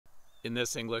In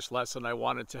this English lesson, I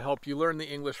wanted to help you learn the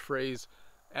English phrase,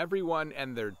 everyone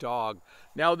and their dog.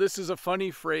 Now, this is a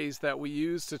funny phrase that we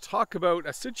use to talk about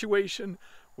a situation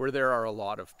where there are a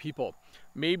lot of people.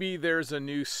 Maybe there's a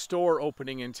new store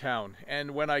opening in town,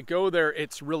 and when I go there,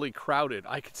 it's really crowded.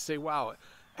 I could say, wow,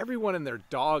 everyone and their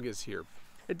dog is here.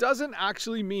 It doesn't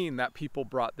actually mean that people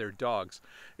brought their dogs.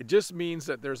 It just means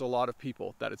that there's a lot of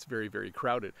people, that it's very, very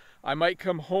crowded. I might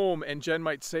come home and Jen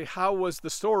might say, how was the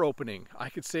store opening? I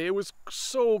could say it was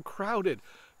so crowded.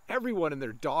 Everyone and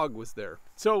their dog was there.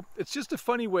 So it's just a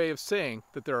funny way of saying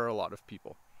that there are a lot of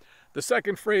people. The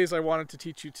second phrase I wanted to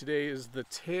teach you today is the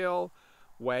tail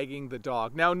wagging the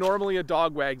dog. Now, normally a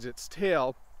dog wags its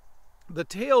tail. The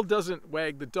tail doesn't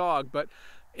wag the dog, but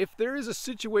if there is a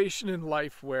situation in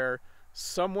life where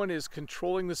someone is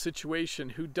controlling the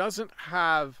situation who doesn't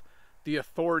have the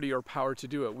authority or power to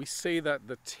do it, we say that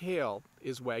the tail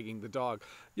is wagging the dog.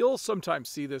 You'll sometimes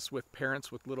see this with parents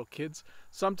with little kids.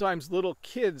 Sometimes little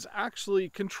kids actually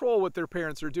control what their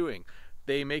parents are doing.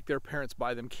 They make their parents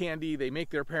buy them candy, they make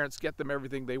their parents get them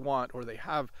everything they want, or they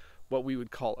have what we would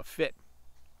call a fit.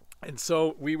 And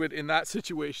so we would, in that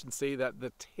situation, say that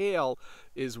the tail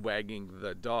is wagging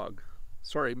the dog.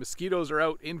 Sorry, mosquitoes are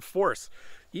out in force.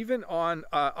 Even on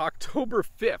October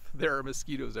 5th, there are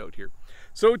mosquitoes out here.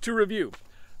 So to review,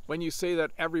 when you say that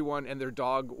everyone and their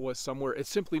dog was somewhere, it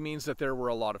simply means that there were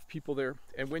a lot of people there.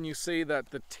 And when you say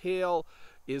that the tail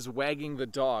is wagging the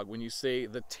dog, when you say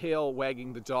the tail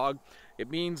wagging the dog, it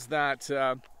means that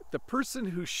the person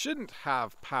who shouldn't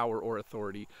have power or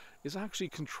authority is actually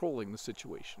controlling the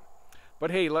situation.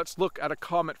 But hey, let's look at a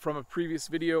comment from a previous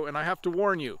video, and I have to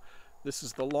warn you, this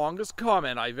is the longest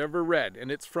comment I've ever read,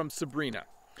 and it's from Sabrina.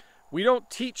 We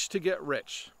don't teach to get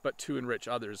rich, but to enrich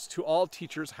others. To all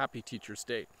teachers, happy Teachers'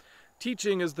 Day.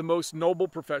 Teaching is the most noble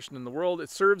profession in the world. It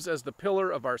serves as the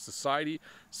pillar of our society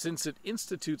since it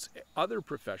institutes other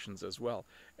professions as well.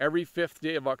 Every 5th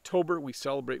day of October, we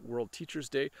celebrate World Teachers'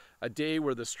 Day, a day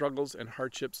where the struggles and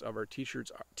hardships of our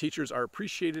teachers are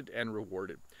appreciated and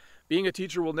rewarded. Being a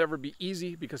teacher will never be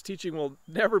easy because teaching will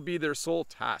never be their sole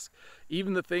task.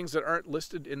 Even the things that aren't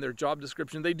listed in their job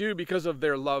description, they do because of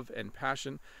their love and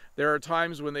passion. There are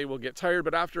times when they will get tired,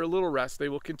 but after a little rest, they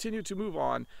will continue to move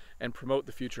on and promote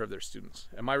the future of their students.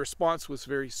 And my response was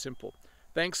very simple.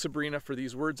 Thanks, Sabrina, for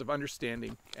these words of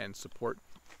understanding and support.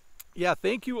 Yeah,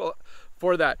 thank you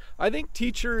for that. I think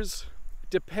teachers,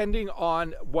 depending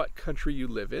on what country you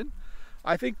live in,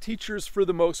 I think teachers for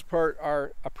the most part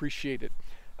are appreciated.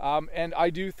 And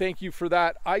I do thank you for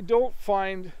that. I don't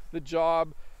find the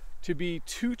job to be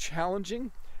too challenging,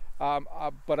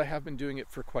 but I have been doing it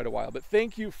for quite a while. But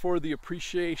thank you for the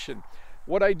appreciation.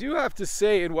 What I do have to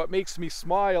say, and what makes me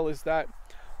smile, is that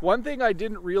one thing I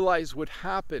didn't realize would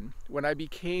happen when I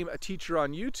became a teacher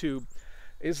on YouTube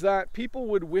is that people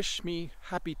would wish me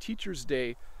Happy Teachers'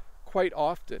 Day quite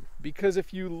often. Because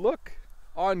if you look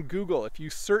on Google, if you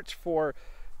search for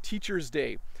Teachers'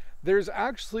 Day, there's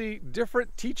actually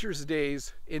different Teachers'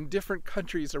 Days in different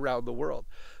countries around the world.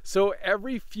 So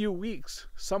every few weeks,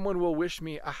 someone will wish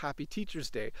me a Happy Teachers'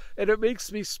 Day. And it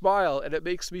makes me smile, and it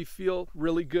makes me feel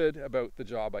really good about the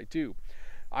job I do.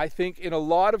 I think in a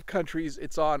lot of countries,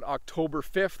 it's on October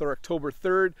 5th or October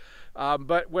 3rd.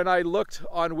 But when I looked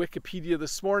on Wikipedia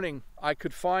this morning, I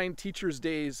could find Teachers'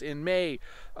 Days in May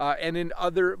and in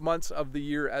other months of the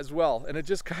year as well. And it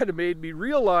just kind of made me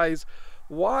realize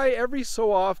why every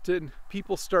so often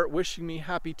people start wishing me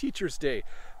Happy Teachers' Day,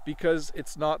 because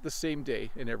it's not the same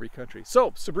day in every country.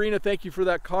 So Sabrina, thank you for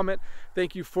that comment.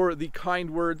 Thank you for the kind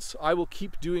words. I will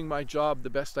keep doing my job the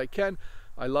best I can.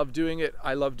 I love doing it.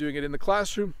 I love doing it in the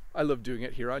classroom. I love doing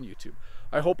it here on YouTube.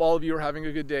 I hope all of you are having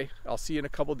a good day. I'll see you in a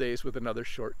couple days with another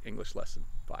short English lesson.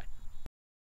 Bye.